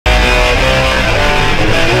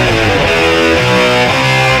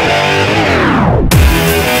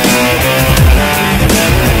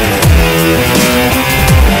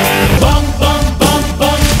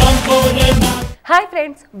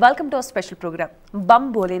Welcome to our special programme bum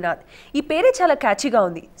Bholenath. ఈ పేరే చాలా క్యాచీగా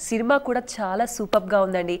ఉంది, సినిమా కూడా చాలా సూపర్గా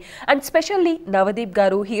ఉందండి. అండ్ స్పెషల్లీ నవదీప్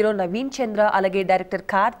గారు, హీరో నవీన్ చంద్ర, అలాగే director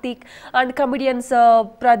Karthik and comedians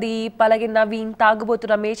Pradeep, అలాగే నవీన్, తాగుబోతు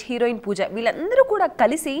రమేష్, హీరోయిన్ పూజ, వీళ్ళందరూ కూడా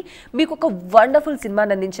కలిసి మీకు ఒక వండర్ఫుల్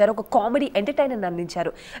సినిమాని అందించారు, ఒక కామెడీ ఎంటర్టైనర్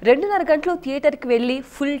అందించారు. 2.5 గంటలు థియేటర్కి వెళ్ళి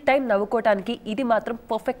ఫుల్ టైం నవ్వుకోవడానికి ఇది మాత్రం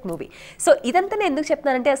పర్ఫెక్ట్ మూవీ. సో ఇదంతా నేను ఎందుకు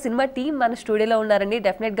చెప్తున్నానంటే, ఆ సినిమా టీం మన స్టూడియోలో ఉన్నారండి.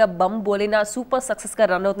 డెఫినెట్గా బమ్ బోలేనాథ్ సూపర్ సక్సెస్గా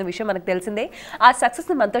రన్ అవుతున్న విషయం మనకు తెలిసిందే. ఆ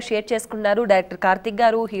సక్సెస్ని మనతో షేర్ చేసుకున్నారు డైరెక్టర్ కార్తిక్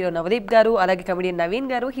గారు, హీరో నవదీప్ గారు, అలాగే కమెడియన్ నవీన్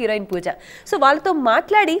గారు, హీరోయిన్ పూజ. సో వాళ్ళతో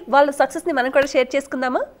మాట్లాడి వాళ్ళ సక్సెస్ని మనం కూడా షేర్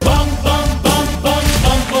చేసుకుందామా?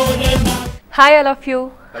 Hi all of you,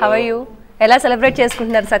 how are you? ఎలా సెలబ్రేట్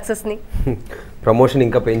చేసుకుంటున్నారు సక్సెస్ని? ప్రమోషన్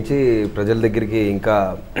ఇంకా పెంచి ప్రజల దగ్గరికి ఇంకా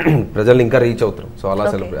ప్రజల్ని ఇంకా రీచ్ అవుతారు. సో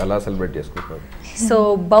అలా సెలబ్రేట్ చేసుకుంటున్నారు. సో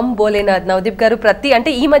బమ్ బోలేనాథ్, నవదీప్ గారు అంటే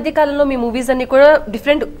ఈ మధ్య కాలంలో మీ మూవీస్ అన్ని కూడా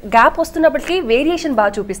డిఫరెంట్ గ్యాప్ వస్తున్నప్పటికీ వేరియేషన్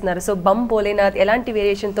బాగా చూపిస్తున్నారు. సో బమ్ బోలేనాథ్ ఎలాంటి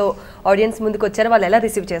వేరియేషన్తో ఆడియన్స్ ముందుకు వచ్చారు, వాళ్ళు ఎలా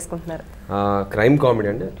రిసీవ్ చేసుకుంటున్నారు? క్రైమ్ కామెడీ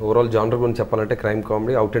అండి. ఓవరాల్ జానర్ గురించి చెప్పాలంటే crime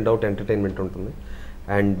comedy, out and out entertainment ఉంటుంది.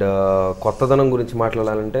 అండ్ కొత్తదనం గురించి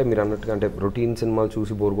మాట్లాడాలంటే మీరు అన్నట్టుగా అంటే రొటీన్ సినిమాలు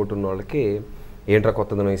చూసి బోర్ కొట్టున్న వాళ్ళకి ఏంట్రా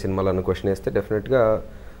కొత్తదనం ఈ సినిమాలు అన్న క్వశ్చన్ వేస్తే డెఫినెట్గా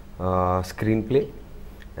screen play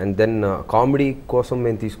and then comedy కోసం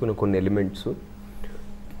మేము తీసుకున్న కొన్ని ఎలిమెంట్స్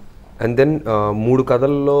అండ్ దెన్ 3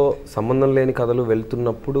 కథల్లో సంబంధం లేని కథలు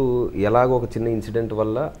వెళ్తున్నప్పుడు ఎలాగో ఒక చిన్న ఇన్సిడెంట్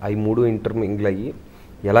వల్ల అవి 3 ఇంటర్మింగిల్ అయ్యి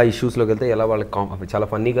ఎలా ఇష్యూస్లోకి వెళ్తే ఎలా వాళ్ళకి చాలా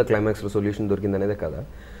ఫన్నీగా క్లైమాక్స్లో సొల్యూషన్ దొరికింది అనేది కదా.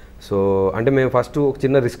 సో అంటే మేము ఫస్ట్ ఒక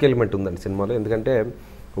చిన్న రిస్క్ ఎలిమెంట్ ఉందండి సినిమాలో. ఎందుకంటే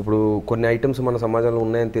ఇప్పుడు కొన్ని ఐటమ్స్ మన సమాజంలో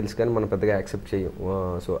ఉన్నాయని తెలుసు కానీ మనం పెద్దగా యాక్సెప్ట్ చేయం.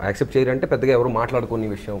 సో యాక్సెప్ట్ చేయరంటే పెద్దగా ఎవరు మాట్లాడుకునే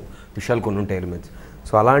విషయాలు కొన్ని ఉంటాయి ఎలిమెంట్స్.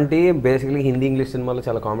 సో అలాంటి బేసిక్లీ హిందీ ఇంగ్లీష్ సినిమాలో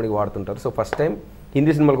చాలా కామెడీగా వాడుతుంటారు. సో ఫస్ట్ టైం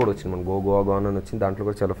హిందీ సినిమాలు కూడా వచ్చింది, మన గోన్ అని వచ్చింది. దాంట్లో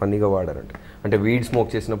కూడా చాలా ఫన్నీగా వాడారంటే అంటే వీడ్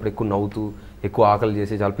స్మోక్ చేసినప్పుడు ఎక్కువ నవ్వుతూ ఎక్కువ ఆకలి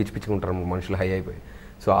చేసి చాలా పిచ్చి పిచ్చుకుంటారు మనుషులు హై అయిపోయి.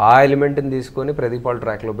 సో ఆ ఎలిమెంట్ని తీసుకొని ప్రదీప్ వాళ్ళ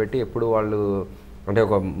ట్రాక్లో పెట్టి ఎప్పుడు వాళ్ళు అంటే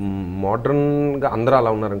ఒక మోడ్రన్గా అందరూ అలా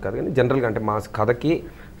ఉన్నారని కాదు కానీ జనరల్గా అంటే మా కథకి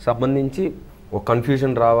సంబంధించి ఒక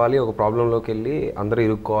కన్ఫ్యూజన్ రావాలి, ఒక ప్రాబ్లంలోకి వెళ్ళి అందరూ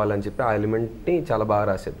ఇరుక్కోవాలని చెప్పి ఆ ఎలిమెంట్ని చాలా బాగా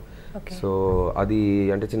రాశారు. సో అది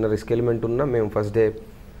అంటే చిన్న రిస్క్ ఎలిమెంట్ ఉన్నా మేము ఫస్ట్ డే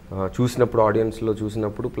చూసినప్పుడు ఆడియన్స్లో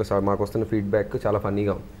చూసినప్పుడు ప్లస్ మాకు వస్తున్న ఫీడ్బ్యాక్ చాలా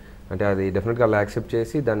ఫన్నీగా ఉంది. అంటే అది డెఫినెట్గా అలా యాక్సెప్ట్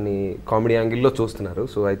చేసి దాన్ని కామెడీ యాంగిల్లో చూస్తున్నారు.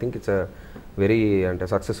 So I think it's a very అంటే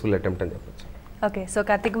సక్సెస్ఫుల్ అటెంప్ట్ అని చెప్పచ్చు. ఓకే, సో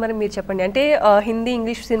కార్తిక్ మరి మీరు చెప్పండి. అంటే హిందీ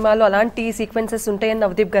ఇంగ్లీష్ సినిమాలో అలాంటి సీక్వెన్సెస్ ఉంటాయని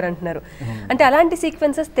నవదీప్ గారు అంటున్నారు. అంటే అలాంటి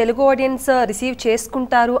సీక్వెన్సెస్ తెలుగు ఆడియన్స్ రిసీవ్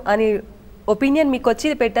చేసుకుంటారు అని ఒపీనియన్ మీకు వచ్చి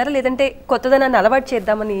పెట్టారా, లేదంటే కొత్తదనాన్ని అలవాటు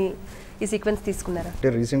చేద్దామని ఈ సీక్వెన్స్ తీసుకున్నారా? అంటే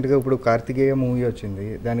రీసెంట్గా ఇప్పుడు కార్తికేయ మూవీ వచ్చింది,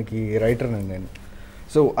 దానికి రైటర్ నేను.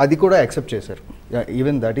 సో అది కూడా యాక్సెప్ట్ చేశారు.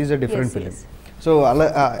 Even that is a different film. So అలా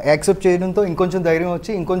యాక్సెప్ట్ చేయడంతో ఇంకొంచెం ధైర్యం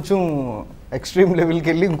వచ్చి ఇంకొంచెం ఎక్స్ట్రీమ్ లెవెల్కి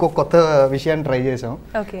వెళ్ళి ఇంకో కొత్త విషయాన్ని ట్రై చేసాం.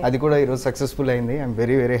 అది కూడా ఈరోజు సక్సెస్ఫుల్ అయింది. I'm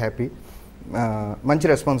very very happy. మంచి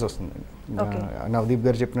రెస్పాన్స్ వస్తుంది. నవదీప్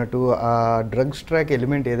గారు చెప్పినట్టు ఆ డ్రగ్స్ ట్రాక్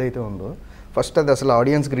ఎలిమెంట్ ఏదైతే ఉందో ఫస్ట్ అది అసలు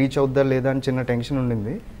ఆడియన్స్కి రీచ్ అవుద్దా లేదా అని చిన్న టెన్షన్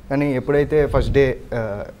ఉండింది. కానీ ఎప్పుడైతే ఫస్ట్ డే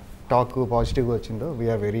టాక్ పాజిటివ్గా వచ్చిందో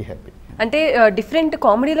వీఆర్ వెరీ హ్యాపీ. అంటే డిఫరెంట్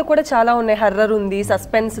కామెడీలో కూడా చాలా ఉన్నాయి, హర్రర్ ఉంది,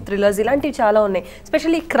 సస్పెన్స్, థ్రిల్లర్స్ ఇలాంటివి చాలా ఉన్నాయి.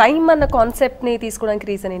 స్పెషల్లీ క్రైమ్ అన్న కాన్సెప్ట్ని తీసుకోవడానికి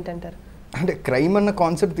రీజన్ ఏంటంటారు? అంటే క్రైమ్ అన్న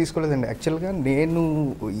కాన్సెప్ట్ తీసుకోలేదండి. యాక్చువల్గా నేను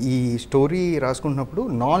ఈ స్టోరీ రాసుకుంటున్నప్పుడు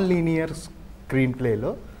నాన్ లీనియర్ స్క్రీన్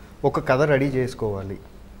ప్లేలో ఒక కథ రెడీ చేసుకోవాలి.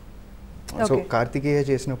 సో కార్తికేయ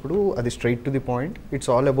చేసినప్పుడు అది straight to the point,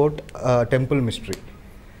 it's all about temple mystery.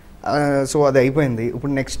 So అది అయిపోయింది.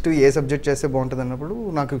 ఇప్పుడు నెక్స్ట్ ఏ సబ్జెక్ట్ చేస్తే బాగుంటుంది అన్నప్పుడు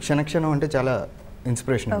నాకు క్షణక్షణం అంటే చాలా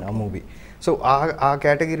ఇన్స్పిరేషన్ అండి ఆ మూవీ. సో ఆ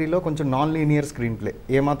కేటగిరీలో కొంచెం నాన్ లీనియర్ స్క్రీన్ ప్లే,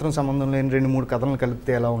 ఏమాత్రం సంబంధం లేని 2-3 కథలను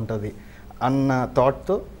కలిపితే ఎలా ఉంటుంది అన్న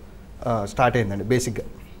థాట్తో స్టార్ట్ అయిందండి బేసిక్గా.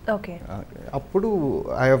 ఓకే, అప్పుడు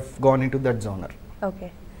I have gone in to that genre. Okay,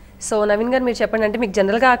 so Naveen గారు మీరు చెప్పండి. అంటే మీకు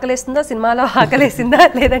జనరల్గా ఆకలేస్తుందా, సినిమాలో ఆకలేసిందా,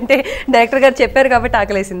 లేదంటే డైరెక్టర్ గారు చెప్పారు కాబట్టి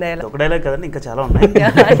ఆకలేసిందా? ఒక డైలాగ్ కదండి, ఇంకా చాలా ఉన్నాయి.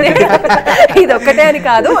 ఇది ఒక్కటే అని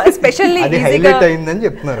కాదు, స్పెషల్లీ హైలైట్ అయిందని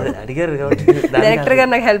చెప్తున్నారు. అడిగారు కాబట్టి డైరెక్టర్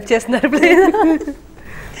గారు నాకు హెల్ప్ చేస్తున్నారు.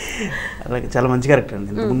 అలాగే చాలా మంచి క్యారెక్టర్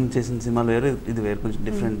అండి. ఇంతకుముందు చేసిన సినిమాలు వేరు, ఇది వేరు, కొంచెం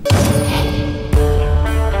డిఫరెంట్.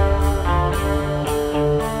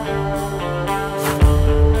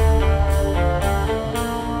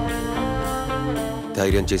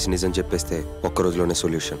 ధైర్యం చేసి నిజం చెప్పేస్తే ఒక్క రోజులోనే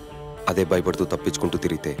సొల్యూషన్. అదే భయపడుతూ తప్పించుకుంటూ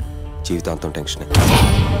తిరిగితే జీవితాంతం టెన్షన్.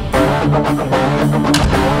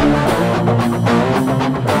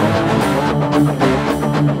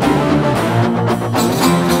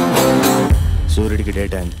 సూర్యుడికి డే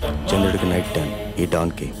టైం, చంద్రుడికి నైట్ టైం, ఈ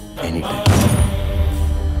డాన్కి any time.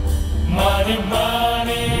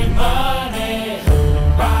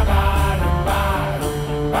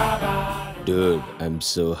 Dude, I'm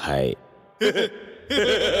so high.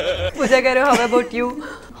 Pooja garu, how about you?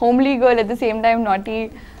 homely girl at the same time naughty,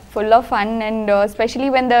 full of fun, and especially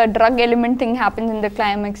when the drug element thing happens in the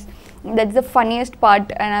climax. That's the funniest part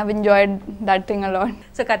and I've enjoyed that thing a lot.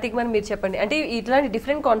 So Karthik మరి మీరు చెప్పండి, అంటే ఇట్లాంటి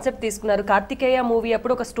different concept తీసుకున్నారు. Karthikeya movie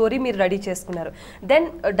అప్పుడు ఒక story మీరు ready చేసుకున్నారు, దెన్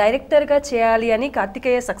డైరెక్టర్గా చేయాలి అని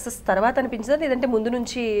కార్తికేయ సక్సెస్ తర్వాత అనిపించిందా, లేదంటే ముందు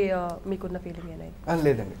నుంచి మీకున్న ఫీలింగ్ ఏమైనా?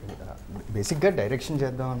 లేదండి, బేసిక్గా డైరెక్షన్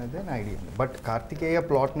చేద్దాం అనేది నా ఐడియా. బట్ కార్తికేయ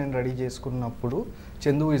ప్లాట్ నేను రెడీ చేసుకున్నప్పుడు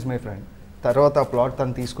చందు ఈజ్ మై ఫ్రెండ్. తర్వాత ఆ ప్లాట్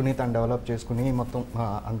తను తీసుకుని తను డెవలప్ చేసుకుని మొత్తం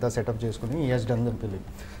అంతా సెటప్ చేసుకుని ES done the film.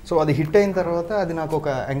 So అది హిట్ అయిన తర్వాత అది నాకు ఒక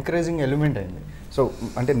ఎంకరేజింగ్ ఎలిమెంట్ అయింది. సో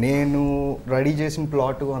అంటే నేను రెడీ చేసిన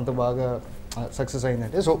ప్లాట్ అంత బాగా సక్సెస్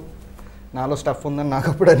అయిందంటే సో నాలో స్టఫ్ ఉందని నాకు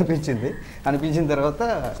అప్పుడు అనిపించిన తర్వాత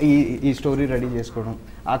ఈ స్టోరీ రెడీ చేసుకోవడం.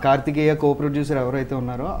 ఆ కార్తికేయ కో ప్రొడ్యూసర్ ఎవరైతే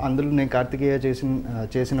ఉన్నారో అందులో నేను కార్తికేయ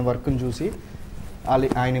చేసిన వర్క్ని చూసి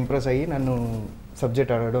ఆయన ఇంప్రెస్ అయ్యి నన్ను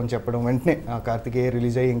సబ్జెక్ట్ అడగడం, చెప్పడం, వెంటనే ఆ కార్తికేయ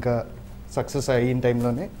రిలీజ్ అయ్యి ఇంకా సక్సెస్ అయిన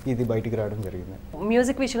టైంలోనే ఇది బయటికి రావడం జరిగింది.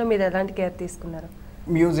 మ్యూజిక్ విషయంలో మీరు ఎలాంటి కేర్ తీసుకున్నారు?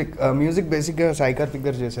 మ్యూజిక్ బేసిక్గా సాయి కార్తిక్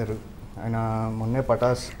గారు చేశారు. ఆయన మొన్నే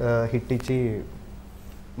పటాస్ హిట్ ఇచ్చి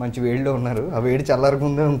మంచి వేడిలో ఉన్నారు. ఆ వేడి చల్లారక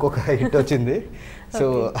ముందే ఇంకొక హిట్ వచ్చింది. సో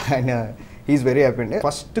ఆయన హీఈస్ వెరీ హ్యాపీ అండి.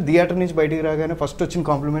 ఫస్ట్ థియేటర్ నుంచి బయటికి రాగానే ఫస్ట్ వచ్చిన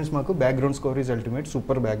కాంప్లిమెంట్స్ మాకు background score is ultimate,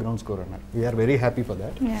 super background score అన్నారు. We are very happy for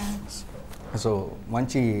that. So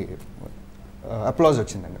మంచి అప్లాజ్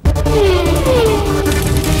వచ్చిందండి.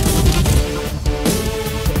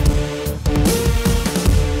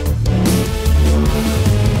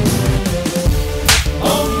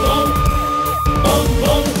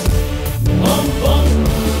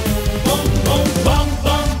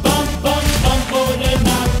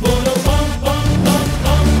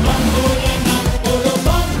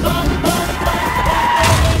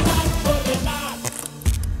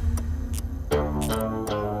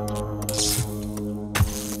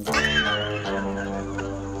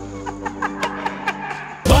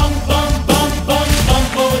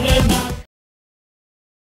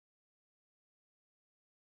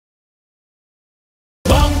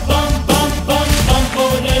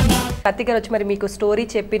 కార్తిక్ గారు వచ్చి మరి మీకు స్టోరీ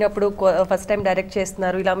చెప్పినప్పుడు ఫస్ట్ టైం డైరెక్ట్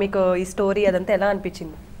చేస్తున్నారు, ఇలా మీకు ఈ స్టోరీ అదంతా ఎలా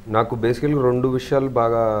అనిపించింది? నాకు బేసికల్గా 2 విషయాలు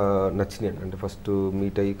బాగా నచ్చినాయి. అంటే ఫస్ట్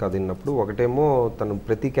మీట్ అయ్యి కథ విన్నప్పుడు ఒకటేమో తను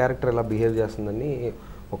ప్రతి క్యారెక్టర్ ఎలా బిహేవ్ చేస్తుందని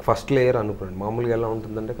ఒక ఫస్ట్ లేయర్ అనుకున్నాను. మామూలుగా ఎలా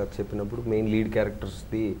ఉంటుందంటే కథ చెప్పినప్పుడు మెయిన్ లీడ్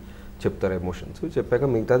క్యారెక్టర్స్ది చెప్తారు ఎమోషన్స్, చెప్పాక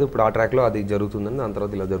మిగతాది ఇప్పుడు ఆ ట్రాక్లో అది జరుగుతుందని దాని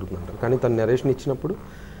తర్వాత ఇలా జరుగుతుందంటారు. కానీ తను నరేషన్ ఇచ్చినప్పుడు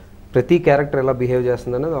ప్రతి క్యారెక్టర్ ఎలా బిహేవ్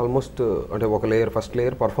చేస్తుందనేది ఆల్మోస్ట్ అంటే ఒక లేయర్ ఫస్ట్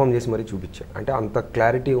లేయర్ పర్ఫామ్ చేసి మరీ చూపించాడు. అంటే అంత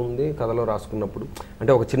క్లారిటీ ఉంది కథలో రాసుకున్నప్పుడు.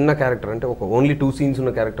 అంటే ఒక చిన్న క్యారెక్టర్ అంటే ఒక ఓన్లీ 2 సీన్స్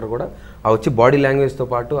ఉన్న క్యారెక్టర్ కూడా ఆ వచ్చి బాడీ లాంగ్వేజ్తో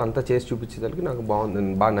పాటు అంతా చేసి చూపించేదానికి నాకు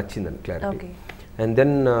బాగా నచ్చిందండి క్లారిటీ. అండ్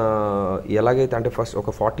దెన్ ఎలాగైతే అంటే ఫస్ట్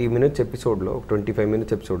ఒక 40 minutes ఎపిసోడ్లో 25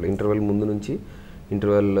 minutes ఎపిసోడ్లో ఇంటర్వెల్ ముందు నుంచి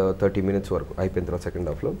ఇంటర్వెల్ 30 minutes వరకు అయిపోయిన తర్వాత సెకండ్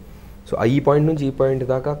హాఫ్లో. సో ఈ పాయింట్ నుంచి ఈ పాయింట్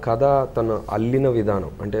దాకా కథ తను అల్లిన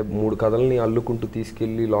విధానం అంటే 3 కథల్ని అల్లుకుంటూ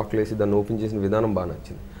తీసుకెళ్ళి లాక్లు వేసి దాన్ని ఓపెన్ చేసిన విధానం బాగా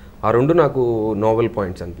నచ్చింది. ఆ 2 నాకు నోవెల్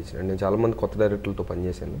పాయింట్స్ అనిపించినాయి. నేను చాలామంది కొత్త డైరెక్టర్లతో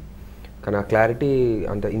పనిచేశాను, కానీ ఆ క్లారిటీ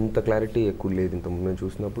అంటే ఇంత క్లారిటీ ఎక్కువ లేదు ఇంతకుముందు నేను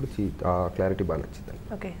చూసినప్పుడు. ఆ క్లారిటీ బాగా నచ్చింది.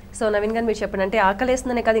 ఓకే, సో నవీన్ గారు మీరు చెప్పండి, అంటే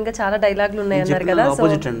ఆకలేస్తుందనే కదా ఇంకా చాలా డైలాగులు ఉన్నాయి అన్నారు కదా.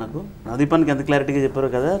 ఆపోజిట్ అండి, నాకు నవదీపానికి ఎంత క్లారిటీగా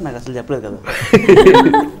చెప్పారు కదా, నాకు అసలు చెప్పలేదు కదా.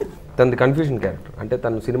 తనది కన్ఫ్యూజన్ క్యారెక్టర్. అంటే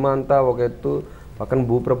తను సినిమా అంతా ఒక ఎత్తు, పక్కన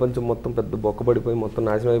భూప్రపంచం మొత్తం పెద్ద బొక్కబడిపోయి మొత్తం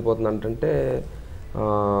నాశనం అయిపోతుంది అంటే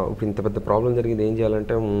ఇప్పుడు ఇంత పెద్ద ప్రాబ్లం జరిగింది ఏం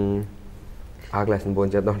చేయాలంటే ఆ క్లాస్ని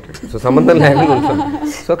భోజనం చేద్దాం అంటాడు. సో సంబంధం లేకుండా ఉంటాను.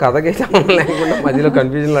 సో కథకి సంబంధం లేకుండా మధ్యలో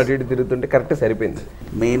కన్ఫ్యూజన్లో అటు ఇటు తిరుగుతుంటే కరెక్ట్ సరిపోయింది.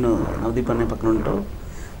 మెయిన్ నవదీప్ అనే పక్కన ఉంటావు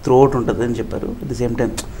త్రూ అవుట్ ఉంటుంది అని చెప్పారు. At the same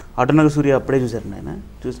time Autonagar సూర్య అప్పుడే చూశారు ఆయన,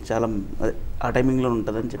 చూసి చాలా అదే ఆ టైమింగ్లో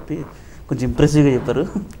ఉంటుందని చెప్పి కొంచెం ఇంప్రెసివ్గా చెప్పారు.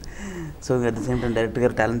 So at the same time director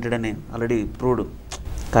గారు టాలెంటెడ్ అని already proved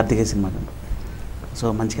Karthikeya cinema. So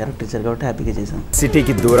మంచి క్యారెక్టర్ ఇచ్చారు కాబట్టి హ్యాపీగా చేశాను.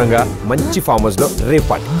 సిటీకి దూరంగా మంచి ఫామ్ హౌస్లో రేవ్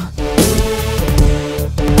పార్టీ.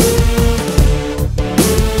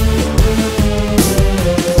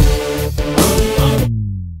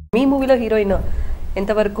 మీ మూవీలో హీరోయిన్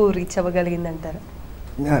ఎంతవరకు రీచ్ అవ్వగలిగింది అంటారు?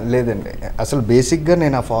 లేదండి, అసలు బేసిక్గా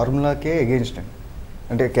నేను ఆ ఫార్ములాకే ఎగెయిన్స్ట్ అండి.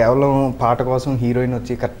 అంటే కేవలం పాట కోసం హీరోయిన్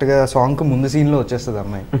వచ్చి కరెక్ట్గా సాంగ్కి ముందు సీన్లో వచ్చేస్తుంది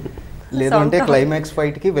అమ్మాయి, లేదంటే క్లైమాక్స్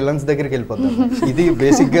ఫైట్కి విలన్స్ దగ్గరికి వెళ్ళిపోతాం. ఇది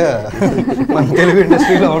బేసిక్గా మన తెలుగు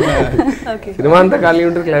ఇండస్ట్రీలో ఉన్న సినిమా అంతా ఖాళీ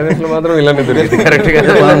ఉంటుంది, క్లైమాక్స్లో మాత్రం విలన్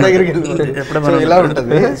దగ్గరికి ఇలా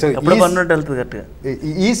ఉంటుంది.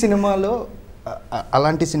 ఈ సినిమాలో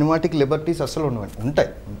అలాంటి సినిమాటిక్ లిబర్టీస్ అసలు ఉంటాయి,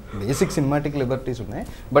 బేసిక్ సినిమాటిక్ లిబర్టీస్ ఉన్నాయి.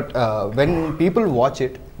 But when people watch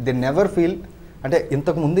it they never feel అంటే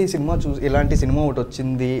ఇంతకుముందు ఈ సినిమా ఇలాంటి సినిమా ఒకటి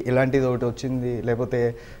వచ్చింది, ఇలాంటిది ఒకటి వచ్చింది, లేకపోతే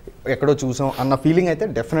ఎక్కడో చూసాం అన్న ఫీలింగ్ అయితే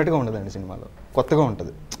డెఫినెట్గా ఉండదండి. సినిమాలో కొత్తగా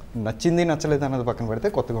ఉంటుంది. నచ్చింది నచ్చలేదు అన్నది పక్కన పెడితే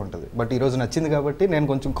కొత్తగా ఉంటుంది. బట్ ఈరోజు నచ్చింది కాబట్టి నేను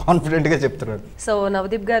కొంచెం కాన్ఫిడెంట్గా చెప్తున్నాను. సో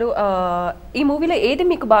నవదీప్ గారు, ఈ మూవీలో ఏది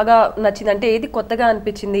మీకు బాగా నచ్చింది? అంటే ఏది కొత్తగా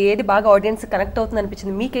అనిపించింది, ఏది బాగా ఆడియన్స్ కనెక్ట్ అవుతుంది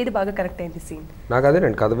అనిపించింది, మీకు ఏది బాగా కనెక్ట్ అయింది సీన్? నాకు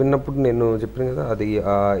అదేనండి, కథ విన్నప్పుడు నేను చెప్పాను కదా, అది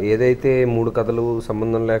ఏదైతే 3 కథలు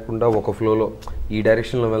సంబంధం లేకుండా ఒక ఫ్లోలో ఈ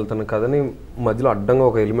డైరెక్షన్లో వెళ్తున్న కథని మధ్యలో అడ్డంగా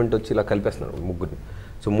ఒక ఎలిమెంట్ వచ్చి ఇలా కలిపేస్తున్నాడు ముగ్గురిని.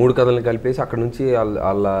 సో 3 కథలను కలిపేసి అక్కడ నుంచి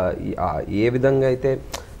వాళ్ళ ఏ విధంగా అయితే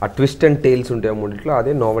ఆ ట్విస్ట్ అండ్ టేల్స్ ఉంటాయి ఆ మూడిట్లో,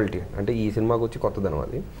 అదే నావెల్టీ. అంటే ఈ సినిమాకి వచ్చి కొత్తదనం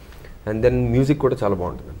అది. అండ్ దెన్ మ్యూజిక్ కూడా చాలా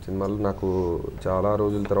బాగుంటుంది సినిమాలో. నాకు చాలా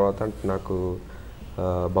రోజుల తర్వాత నాకు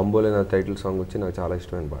బమ్ బోలేనాథ్ టైటిల్ సాంగ్ వచ్చి నాకు చాలా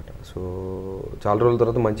ఇష్టమైన పాట. సో చాలా రోజుల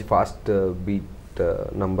తర్వాత మంచి ఫాస్ట్ బీట్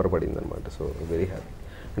నంబర్ పడింది అనమాట. So very happy.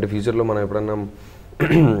 అంటే ఫ్యూచర్లో మనం ఎప్పుడన్నా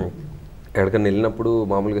ఎక్కడికైనా వెళ్ళినప్పుడు,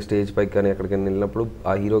 మామూలుగా స్టేజ్ పైకి కానీ ఎక్కడికైనా వెళ్ళినప్పుడు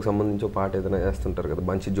ఆ హీరోకి సంబంధించి ఒక పాట ఏదైనా వేస్తుంటారు కదా,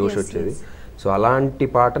 మంచి జోష్ వచ్చేది. సో అలాంటి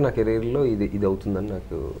పాట నా కెరీర్లో ఇది అవుతుందని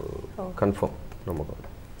నాకు కన్ఫర్మ్ నమ్మకం.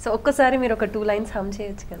 సో ఒక్కసారి మీరు ఒక 2 lines హమ్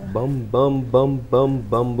చేయొచ్చు కదా. Bum bum bum bum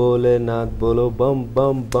bum Bholenath బోలో bum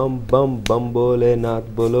bum bum bum bum Bholenath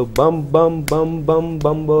బోలో bum bum bum bum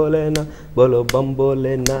bum Bholenath బోలో bum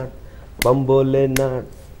Bholenath bum Bholenath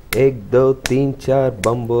 1 2 3 4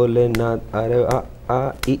 bum Bholenath అరే ఆ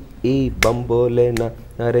ఈ బమ్ భోలేనాథ్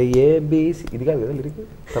అరే ఏబిసి. ఇది కాదు కదా లిరిక్,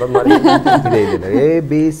 తర్వాత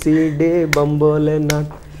ఏబిసిడి బమ్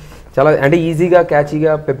భోలేనాథ్. చాలా అంటే ఈజీగా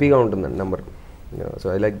క్యాచీగా పెప్పీగా ఉంటుందండి number. So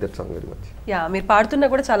I like that song very much. Yeah, మీరు పాడుతున్నా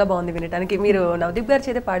కూడా చాలా బాగుంది వినడానికి. మీరు నవదీప్ గారి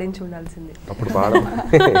చేతే పాడించి ఉండాల్సింది. అప్పుడు పాడడం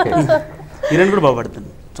హీరోయిన్ కూడా బాగా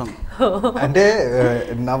పాడుతుంది సాంగ్. అంటే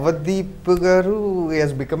నవదీప్ గారు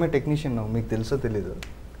హస్ బికమ్ ఏ టెక్నీషియన్. మీకు తెలుసో తెలీదు?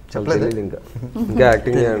 చెప్పలేదు ఇంకా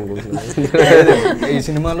యాక్టింగ్ ఈ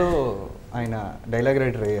సినిమాలో ఆయన డైలాగ్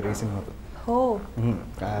రైటర్ అయ్యారు ఈ సినిమాలో.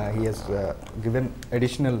 He has given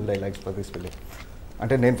additional dialogues for this film.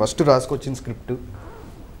 అంటే నేను ఫస్ట్ రాసుకొచ్చిన స్క్రిప్ట్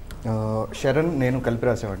శరణ్ నేను కలిపి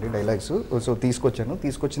రాసామండి డైలాగ్స్. సో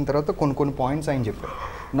తీసుకొచ్చిన తర్వాత కొన్ని పాయింట్స్ ఆయన చెప్పారు.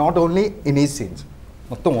 Not only in is scenes,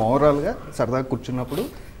 మొత్తం ఓవరాల్గా సరదాగా కూర్చున్నప్పుడు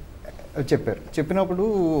చెప్పినప్పుడు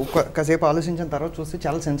కాసేపు ఆలోచించిన తర్వాత చూస్తే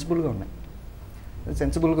చాలా సెన్సిబుల్గా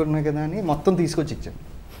ఉన్నాయి కదా అని మొత్తం తీసుకొచ్చి ఇచ్చాను.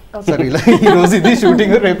 సరే ఇలా ఈరోజు ఇది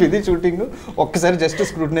షూటింగ్, రేపు ఇది షూటింగ్, ఒక్కసారి జస్ట్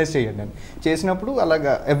స్క్రూటనైజ్ చేయండి అని చేసినప్పుడు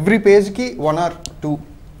అలాగా ఎవ్రీ పేజ్కి 1 or 2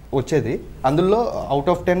 వచ్చేది. అందులో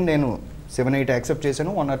అవుట్ ఆఫ్ 10 నేను 7-8 యాక్సెప్ట్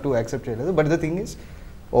చేశాను, 1 or 2 యాక్సెప్ట్ చేయలేదు. బట్ ద థింగ్ ఈజ్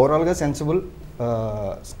ఓవరాల్గా సెన్సిబుల్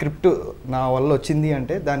స్క్రిప్ట్ నా వల్ల వచ్చింది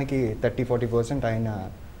అంటే దానికి 30-40% ఆయన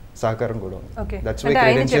సహకారం కూడా ఉంది.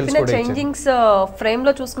 చేంజింగ్స్ ఫ్రేమ్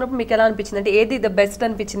లో చూసుకున్నప్పుడు మీకు ఎలా అనిపించింది? అంటే ఏది ద బెస్ట్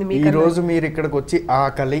అనిపించింది మీకు? ఈ రోజు మీరు ఇక్కడికి వచ్చి ఆ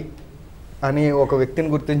కలి అని ఒక వ్యక్తిని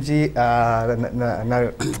గుర్తించి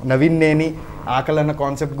నవీన్ నేని ఆకలి అన్న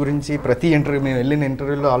కాన్సెప్ట్ గురించి ప్రతి ఇంటర్వ్యూ మేము వెళ్ళిన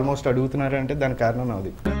ఇంటర్వ్యూలో ఆల్మోస్ట్ అడుగుతున్నారంటే దానికి కారణం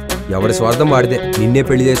నాది. ఎవరి స్వార్థం వాడితే. నిన్నే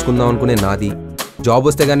పెళ్లి చేసుకుందాం అనుకునే నాది, జాబ్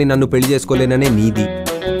వస్తే గానీ నన్ను పెళ్లి చేసుకోలేననే నీది,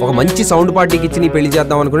 ఒక మంచి సౌండ్ పార్టీకి ఇచ్చి నీ పెళ్లి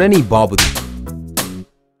చేద్దాం అనుకునే నీ బాబుది.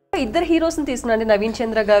 ఇద్దరు హీరోస్ని తీసుకున్నాండి, నవీన్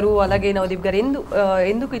చంద్ర గారు అలాగే నవదీప్ గారు.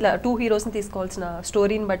 ఎందుకు ఇలా 2 హీరోస్ని తీసుకోవాల్సిన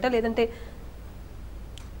స్టోరీని బట్ట, లేదంటే?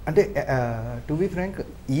 అంటే టు బి ఫ్రాంక్,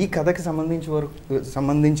 ఈ కథకి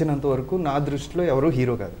సంబంధించినంత వరకు నా దృష్టిలో ఎవరు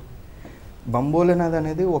హీరో కాదు. బమ్ బోలేనాథ్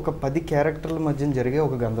అనేది ఒక 10 క్యారెక్టర్ల మధ్య జరిగే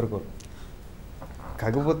ఒక గందరగోళం.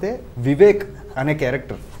 కాకపోతే వివేక్ అనే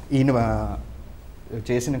క్యారెక్టర్, ఈయన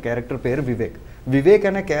చేసిన క్యారెక్టర్ పేరు వివేక్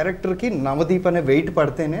అనే క్యారెక్టర్కి నవదీప్ అనే వెయిట్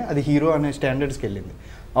పడితేనే అది హీరో అనే స్టాండర్డ్స్కి వెళ్ళింది.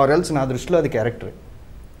 ఆర్ ఎల్స్ నా దృష్టిలో అది క్యారెక్టరే.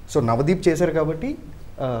 సో నవదీప్ చేశారు కాబట్టి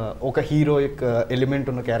ఒక హీరోయిక్ ఎలిమెంట్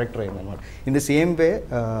ఉన్న క్యారెక్టర్ అయిందనమాట. In the same way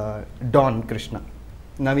don Krishna,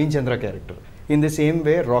 Naveen Chandra character. In the same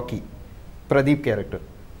way Rocky, Pradeep character.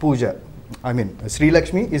 Puja, I mean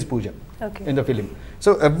Srilakshmi is puja in the film. So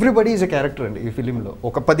everybody is a character అండి ఈ ఫిలింలో.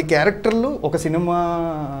 ఒక 10 క్యారెక్టర్లు ఒక సినిమా,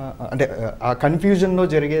 అంటే ఆ కన్ఫ్యూజన్లో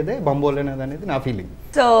జరిగేదే బమ్ బోలేనాథ్ అనేది నా ఫీలింగ్.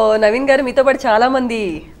 సో నవీన్ గారు, మీతో పాటు చాలా మంది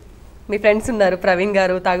మీ ఫ్రెండ్స్ ఉన్నారు, ప్రవీణ్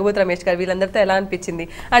గారు, తాగుబోతు రమేష్ గారు, వీళ్ళందరితో ఎలా అనిపించింది?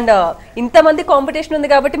 అండ్ ఇంతమంది కాంపిటీషన్ ఉంది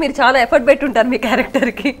కాబట్టి మీరు చాలా ఎఫర్ట్ పెట్టుంటారు మీ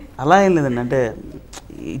క్యారెక్టర్కి. అలా ఏం లేదండి, అంటే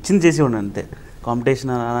ఇచ్చింది చేసేవాడు అంతే.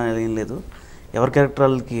 కాంపిటీషన్ అలా ఏం లేదు. ఎవరి క్యారెక్టర్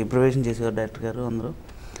వాళ్ళకి ప్రిపరేషన్ చేసేవారు డైరెక్టర్ గారు అందరూ.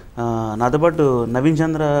 నాతో పాటు నవీన్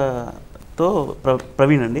చంద్రతో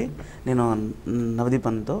ప్రవీణ్ అండి, నేను నవదీప్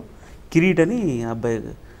అన్నతో కిరీట్ అని అబ్బాయి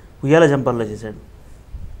ఉయ్యాల జంపాల్లో చేశాడు.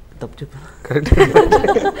 తప్పు చెప్పాను,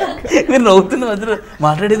 మీరు నవ్వుతున్న మధ్యలో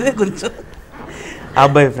మాట్లాడేదే కొంచెం. ఆ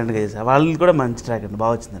అబ్బాయి ఫ్రెండ్గా చేశారు. వాళ్ళు కూడా మంచి ట్రాక్ అండి,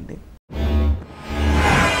 బాగా వచ్చిందండి.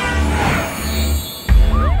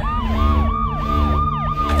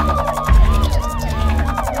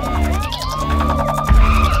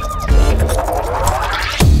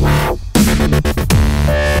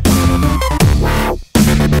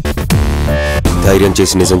 ధైర్యం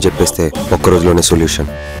చేసి నిజం చెప్పేస్తే ఒక్క రోజులోనే సొల్యూషన్.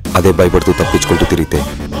 అదే భయపడుతూ తప్పించుకుంటూ తిరిగితే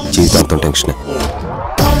జీవితాంతం టెన్షన్.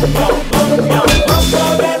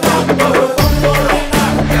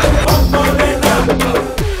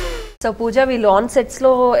 సో పూజ, వీళ్ళు ఆన్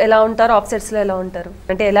సెట్స్లో ఎలా ఉంటారు, ఆఫ్ సెట్స్లో ఎలా ఉంటారు?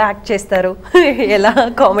 అంటే ఎలా యాక్ట్ చేస్తారు, ఎలా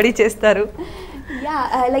కామెడీ చేస్తారు? Yeah,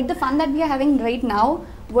 like the fun that we are having right now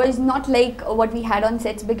was not like what we had on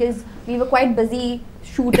sets, because we were quite busy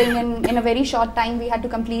shooting and in a very short time we had to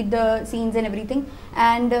complete the scenes and everything.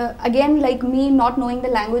 And again, like me not knowing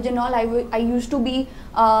the language and all, I used to be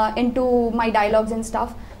into my dialogues and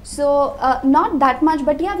stuff. So not that much,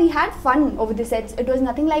 but yeah, we had fun over the sets. It was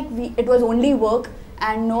nothing like it was only work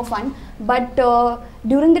and no fun. But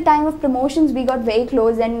during the time of promotions we got very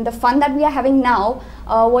close, and the fun that we are having now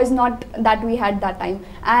was not that we had that time.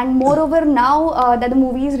 And moreover, now that the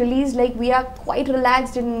movie is released, like we are quite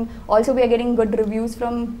relaxed, and also we are getting good reviews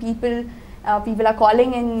from people. People are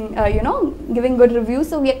calling and giving good reviews,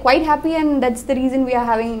 so we are quite happy, and that's the reason we are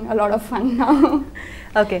having a lot of fun now.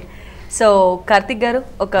 Okay, so Karthik garu,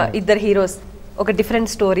 oka iddar heroes, ఒక different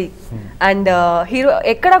story, and hero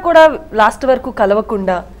ఎక్కడ కూడా last వరకు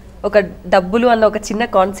కలవకుండా ఒక డబ్బులు అన్న ఒక చిన్న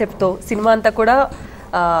కాన్సెప్ట్తో సినిమా అంతా కూడా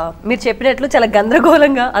మీరు చెప్పినట్లు చాలా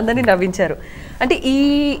గందరగోళంగా అందరినీ నవ్వించారు. అంటే ఈ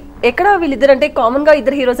ఎక్కడ వీళ్ళిద్దరు అంటే కామన్గా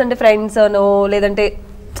ఇద్దరు హీరోస్ అంటే ఫ్రెండ్స్ అనో లేదంటే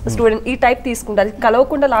స్టూడెంట్ ఈ టైప్ తీసుకుంటారు,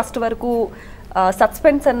 కలవకుండా లాస్ట్ వరకు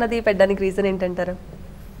సస్పెన్స్ అన్నది పెట్టడానికి రీజన్ ఏంటంటారు?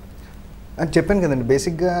 అని చెప్పాను కదండి,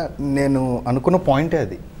 బేసిక్గా నేను అనుకున్న పాయింటే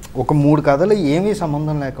అది. ఒక 3 కథలు ఏమీ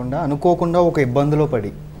సంబంధం లేకుండా అనుకోకుండా ఒక ఇబ్బందిలో పడి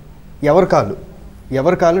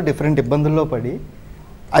ఎవరి కాలు డిఫరెంట్ ఇబ్బందుల్లో పడి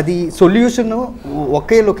అది సొల్యూషన్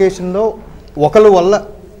ఒకే లొకేషన్లో ఒకరి వల్ల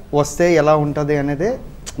వస్తే ఎలా ఉంటుంది అనేదే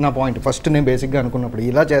నా పాయింట్. ఫస్ట్ నేను బేసిక్గా అనుకున్నప్పుడు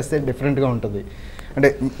ఇలా చేస్తే డిఫరెంట్గా ఉంటుంది.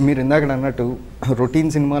 అంటే మీరు ఇందాక అన్నట్టు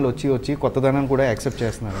రొటీన్ సినిమాలు వచ్చి కొత్తదనాన్ని కూడా యాక్సెప్ట్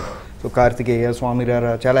చేస్తున్నారు. సో కార్తికేయ,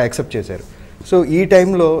 స్వామిరారా చాలా యాక్సెప్ట్ చేశారు. సో ఈ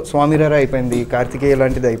టైంలో స్వామిరారా అయిపోయింది, కార్తికేయ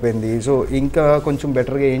లాంటిది అయిపోయింది. సో ఇంకా కొంచెం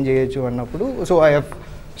బెటర్గా ఏం చేయొచ్చు అన్నప్పుడు so I have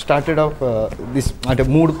started off this. అంటే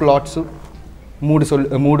 3 ప్లాట్స్,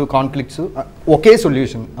 3 కాన్ఫ్లిక్ట్స్, ఒకే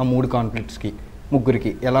సొల్యూషన్ ఆ 3 కాన్ఫ్లిక్ట్స్కి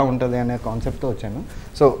ముగ్గురికి ఎలా ఉంటుంది అనే కాన్సెప్ట్తో వచ్చాను.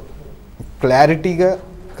 సో క్లారిటీగా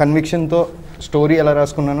కన్విక్షన్తో స్టోరీ ఎలా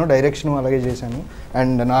రాసుకున్నానో డైరెక్షన్ అలాగే చేశాను.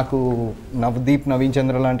 అండ్ నాకు నవదీప్, నవీన్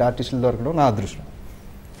చంద్ర లాంటి ఆర్టిస్టులు దొరకడం నా అదృష్టం.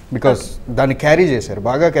 బికాస్ దాన్ని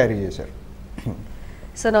బాగా క్యారీ చేశారు.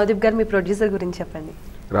 సో నవదీప్ గారు, మీ ప్రొడ్యూసర్ గురించి చెప్పండి.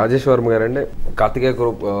 రాజేష్ వర్మ గారు అంటే కార్తికేయ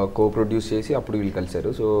కో ప్రొడ్యూస్ చేసి అప్పుడు వీళ్ళు కలిశారు.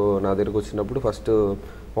 సో నా దగ్గరకు వచ్చినప్పుడు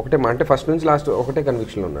ఫస్ట్ నుంచి లాస్ట్ ఒకటే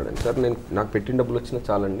కన్విక్షన్లో ఉన్నాడండి. సార్ నాకు పెట్టిన డబ్బులు వచ్చినా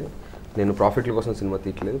చాలండి, నేను ప్రాఫిట్ల కోసం సినిమా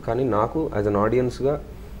తీయట్లేదు, కానీ నాకు యాజ్ అన్ ఆడియన్స్గా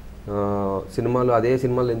అదే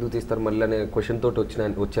సినిమాలు ఎందుకు తీస్తారు మళ్ళీ అనే క్వశ్చన్ తోటి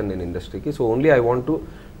వచ్చాను నేను ఇండస్ట్రీకి. So only I want to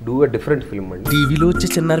do a different film అండి. టీవీలో వచ్చే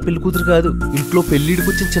చిన్నారి పెళ్లి కూతురు కాదు, ఇంట్లో పెళ్లిడికి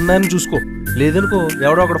వచ్చిన చిన్నారిని చూసుకో, లేదనుకో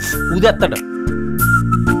ఎవడో అక్కడ ఊదేస్తాడు.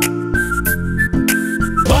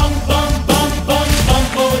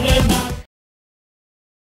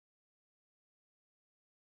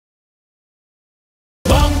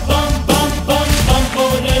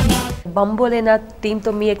 బమ్ బోలేనాథ్ టీంతో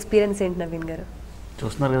మీ ఎక్స్పీరియన్స్ ఏంటి నవీన్ గారు?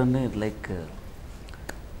 చూస్తున్నారు కదండి, లైక్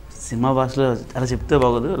సినిమా భాషలో అలా చెప్తే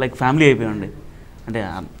బాగోదు, లైక్ ఫ్యామిలీ అయిపోయామండి. అంటే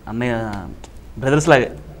అన్నయ్య బ్రదర్స్ లాగే,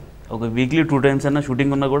 ఒక వీక్లీ 2 times అన్న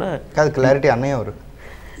షూటింగ్ ఉన్నా కూడా. కాదు, క్లారిటీ అన్నయ్య ఎవరు?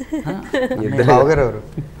 బావగారు ఎవరు?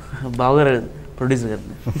 బావగారు ప్రొడ్యూసర్ గారు.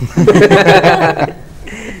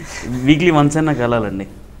 వీక్లీ వన్స్ అన్నా కలాలండి.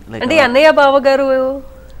 లైక్ అంటే అన్నయ్య బావగారు,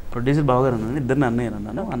 ప్రొడ్యూసర్ బావగారు అన్నాను, ఇద్దరిని అన్నయ్య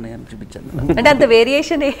అన్నాను, అన్నయ్యని చూపించాను. అంటే అంత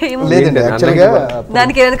వేరియేషన్ లేదండి. యాక్చువల్గా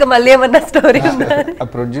దానికి వెనక మళ్ళీ ఏమన్నా స్టోరీ ఉందా?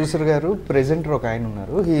 ప్రొడ్యూసర్ గారు ప్రెజెంటర్ ఒక ఆయన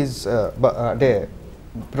ఉన్నారు. హీఈస్ అంటే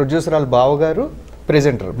ప్రొడ్యూసర్ వాళ్ళ బావగారు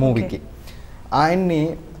ప్రెజెంటర్ మూవీకి. ఆయన్ని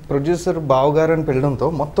ప్రొడ్యూసర్ బావగారు అని పిలవడంతో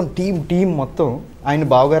మొత్తం టీం మొత్తం ఆయన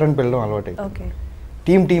బావగారు అని పిలవడం అలవాటు.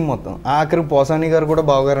 టీం మొత్తం ఆఖరి పోసాని గారు కూడా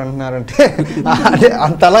బావగారు అంటున్నారంటే అంటే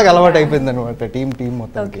అంతలాగా అలవాటు అయిపోయింది అనమాట టీం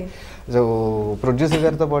మొత్తానికి. సో ప్రొడ్యూసర్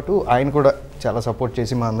గారితో పాటు ఆయన కూడా చాలా సపోర్ట్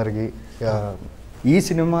చేసి మా అందరికి. ఈ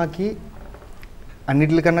సినిమాకి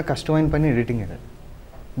అన్నిటికన్నా కష్టమైన పని ఎడిటింగ్ అండి.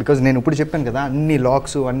 బికాజ్ నేను ఇప్పుడు చెప్పాను కదా, అన్ని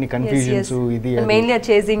లాక్స్, అన్ని కన్ఫ్యూజన్స్, ఇది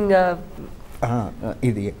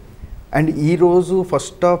ఇది. అండ్ ఈరోజు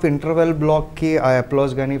ఫస్ట్ హాఫ్ ఇంటర్వెల్ బ్లాక్కి ఆ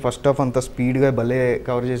అప్లాజ్ కానీ ఫస్ట్ హాఫ్ అంత స్పీడ్గా భలే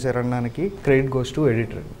cover చేశారనడానికి credit goes to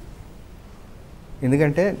editor.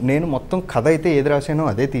 ఎందుకంటే నేను మొత్తం కథ అయితే ఏది రాశానో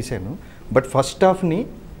అదే తీశాను, బట్ ఫస్ట్ హాఫ్ని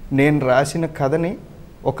నేను రాసిన కథని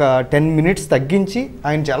ఒక 10 minutes తగ్గించి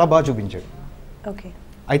ఆయన చాలా బాగా చూపించాడు.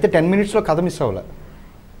 అయితే 10 minutesలో కథ మిస్ అవ్వలే,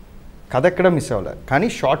 కథ ఎక్కడ మిస్ అవ్వలే, కానీ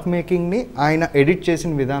షార్ట్ మేకింగ్ని ఆయన ఎడిట్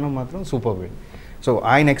చేసిన విధానం మాత్రం సూపర్ అండి. సో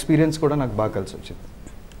ఆయన ఎక్స్పీరియన్స్ కూడా నాకు బాగా కలిసి వచ్చింది.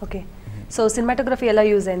 ఓకే, సో సినిమాటోగ్రఫీ ఎలా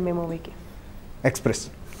యూజ్ అయింది మీ మూవీకి? ఎక్స్ప్రెస్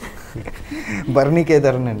బర్నీ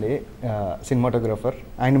కేదారన్ అండి సినిమాటోగ్రాఫర్.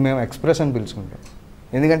 ఆయన మేము ఎక్స్ప్రెస్ అని పిలుచుకుంటాం,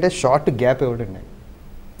 ఎందుకంటే షార్ట్ గ్యాప్ ఇవ్వడండి.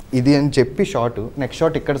 ఇది అని చెప్పి షార్ట్, నెక్స్ట్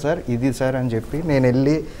షాట్ ఇక్కడ సార్ ఇది సార్ అని చెప్పి నేను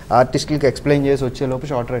వెళ్ళి ఆర్టిస్టులకి ఎక్స్ప్లెయిన్ చేసి వచ్చేలోపు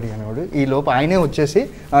షార్ట్ రెడీ అనేవాడు. ఈ లోపు ఆయనే వచ్చేసి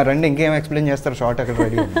రండి ఇంకేం ఎక్స్ప్లెయిన్ చేస్తారు షార్ట్ అక్కడ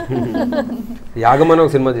రెడీ. యాగమని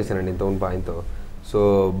ఒక సినిమా చేశానండి ఇంతకుముందు ఆయనతో. సో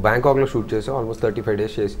బ్యాంకాక్లో షూట్ చేసాం, ఆల్మోస్ట్ 35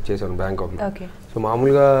 days చేశాను బ్యాంకాక్లో. సో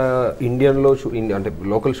మామూలుగా ఇండియన్లో అంటే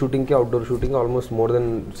లోకల్ షూటింగ్కి outdoor shooting almost more than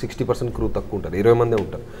 60% crew తక్కువ ఉంటారు, 20 మందే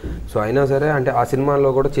ఉంటారు. సో అయినా సరే అంటే ఆ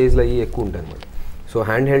సినిమాలో కూడా చేజ్లు అయ్యి ఎక్కువ ఉంటాయి అన్నమాట. సో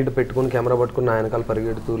హ్యాండ్ హెల్డ్ పెట్టుకుని కెమెరా పట్టుకుని ఆయన కాలు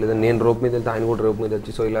పరిగెడుతూ, లేదా నేను రోప్ మీద వెళ్తే ఆయన కూడా రోప్ మీద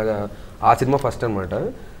వచ్చి, సో ఇలాగా ఆ సినిమా ఫస్ట్ అనమాట.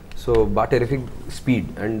 సో బాగా టెరిఫిక్ స్పీడ్.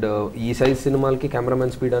 అండ్ ఈ సైజ్ సినిమాలకి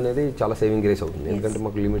కెమెరామెన్ స్పీడ్ అనేది చాలా సేవింగ్ గ్రేస్ అవుతుంది, ఎందుకంటే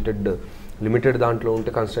మాకు లిమిటెడ్ దాంట్లో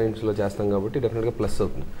ఉంటే కన్స్ట్రైన్స్లో చేస్తాం కాబట్టి డెఫినెట్గా ప్లస్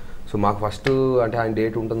అవుతుంది. సో మాకు ఫస్ట్ అంటే ఆయన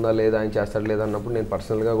డేట్ ఉంటుందా లేదా, ఆయన చేస్తాడు లేదా అన్నప్పుడు నేను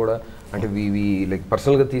పర్సనల్గా కూడా అంటే లైక్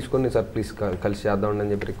పర్సనల్గా తీసుకొని సార్ ప్లీజ్ కలిసి చేద్దామని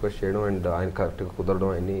అని చెప్పి రిక్వెస్ట్ చేయడం, అండ్ ఆయన కరెక్ట్గా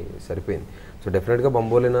కుదరడం అన్నీ సరిపోయింది. సో డెఫినెట్గా బమ్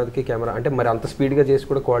బోలేనాథ్కి కెమెరా అంటే మరి అంత స్పీడ్గా చేసి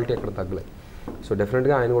కూడా క్వాలిటీ ఎక్కడ తగ్గలేదు. సో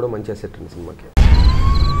డెఫినెట్గా ఆయన కూడా మంచి అసెట్ అండి సినిమాకి.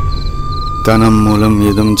 ధనం మూలం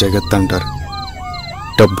ఏదం జగత్ అంటారు.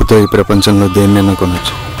 డబ్బుతో ఈ ప్రపంచంలో దేన్నైనా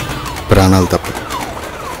కొనొచ్చు, ప్రాణాలు తప్ప.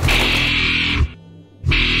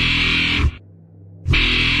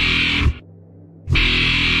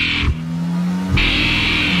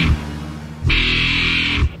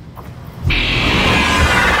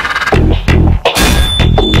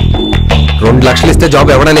 $2 లక్షలు ఇస్తే జాబ్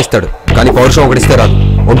ఎవడైనా ఇస్తాడు, కానీ పౌరుషం ఒకటిస్తే రాదు,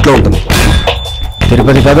 ఒంట్లో ఉంటుంది.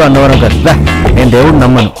 తిరుపతి కాదు, అన్నవరం కాదు, నేను దేవుడు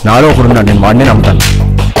నమ్మను, నాలో ఒకడున్నాడు, నేను వాడినే నమ్ముతాను.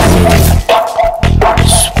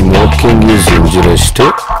 Smoking is injurious to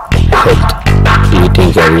health,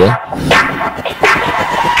 eating idea.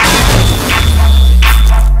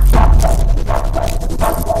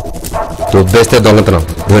 దుబ్బేస్తే దొంగతనం,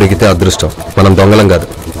 దొరికితే అదృష్టం. మనం దొంగలం కాదు,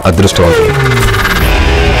 అదృష్టం అవుతుంది.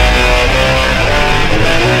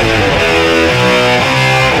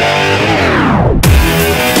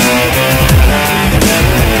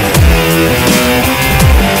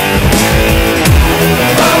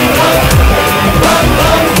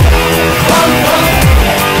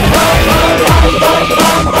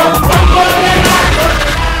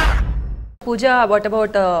 Pooja, what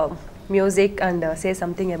about music and say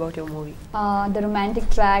something about your movie? The romantic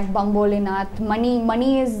track, Bham Bolenath, Money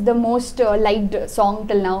is the most liked song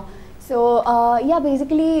till now. So yeah,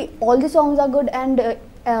 basically all the songs are good, and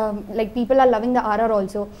like people are loving the RR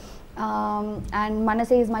also. And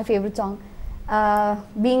Manase is my favorite song.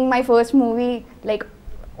 Being my first movie, like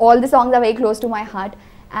all the songs are very close to my heart.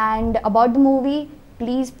 And about the movie,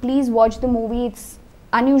 please watch the movie. It's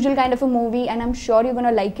unusual kind of a movie, and I'm sure you're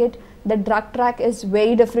gonna like it. The drug track is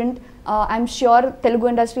very different. I'm sure Telugu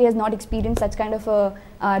industry has not experienced such kind of a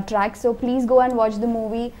track. So please go and watch the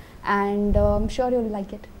movie, and I'm sure you'll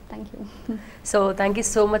like it. Thank you. So thank you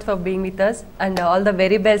so much for being with us, and all the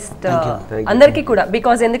very best. Thank you. అందరికీ కూడా,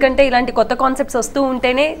 because ఎందుకంటే ఇలాంటి కొత్త concepts వస్తూ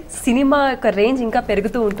ఉంటేనే cinema యొక్క range ఇంకా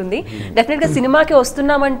పెరుగుతూ ఉంటుంది. డెఫినెట్గా సినిమాకి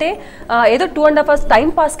వస్తున్నామంటే ఏదో 2.5 hours టైం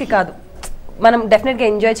పాస్కి కాదు, మనం డెఫినెట్గా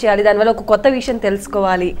ఎంజాయ్ చేయాలి, దానివల్ల ఒక కొత్త విషయం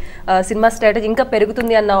తెలుసుకోవాలి, సినిమా స్ట్రాటజీ ఇంకా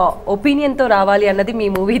పెరుగుతుంది అన్న ఒపీనియన్తో రావాలి అన్నది మీ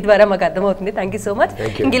మూవీ ద్వారా మాకు అర్థమవుతుంది. Thank you so much.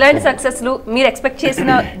 ఇంక ఇలాంటి సక్సెస్లు మీరు ఎక్స్పెక్ట్ చేసిన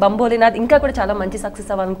బమ్ బోలేనాథ్ ఇంకా కూడా చాలా మంచి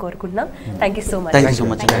సక్సెస్ అవ్వాలని కోరుకుంటున్నాం. Thank you so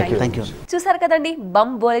much. చూసారు కదండి,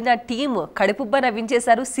 బమ్ బోలేనాథ్ టీమ్ కడుపుబ్బ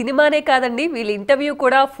నవ్వించేశారు. సినిమానే కాదండి, వీళ్ళ ఇంటర్వ్యూ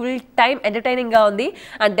కూడా ఫుల్ టైం ఎంటర్టైనింగ్గా ఉంది.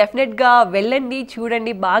 అండ్ డెఫినెట్గా వెళ్ళండి,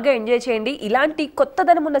 చూడండి, బాగా ఎంజాయ్ చేయండి. ఇలాంటి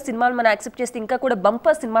కొత్తదనం ఉన్న సినిమాలు మనం యాక్సెప్ట్ చేస్తే ఇంకా కూడా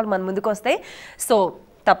బంపర్ సినిమాలు మన ముందుకు వస్తాయి. సో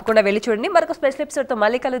తప్పకుండా వెళ్ళి చూడండి. మరొక స్పెషల్ ఎపిసోడ్తో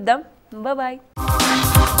మళ్ళీ కలుద్దాం. బాయ్.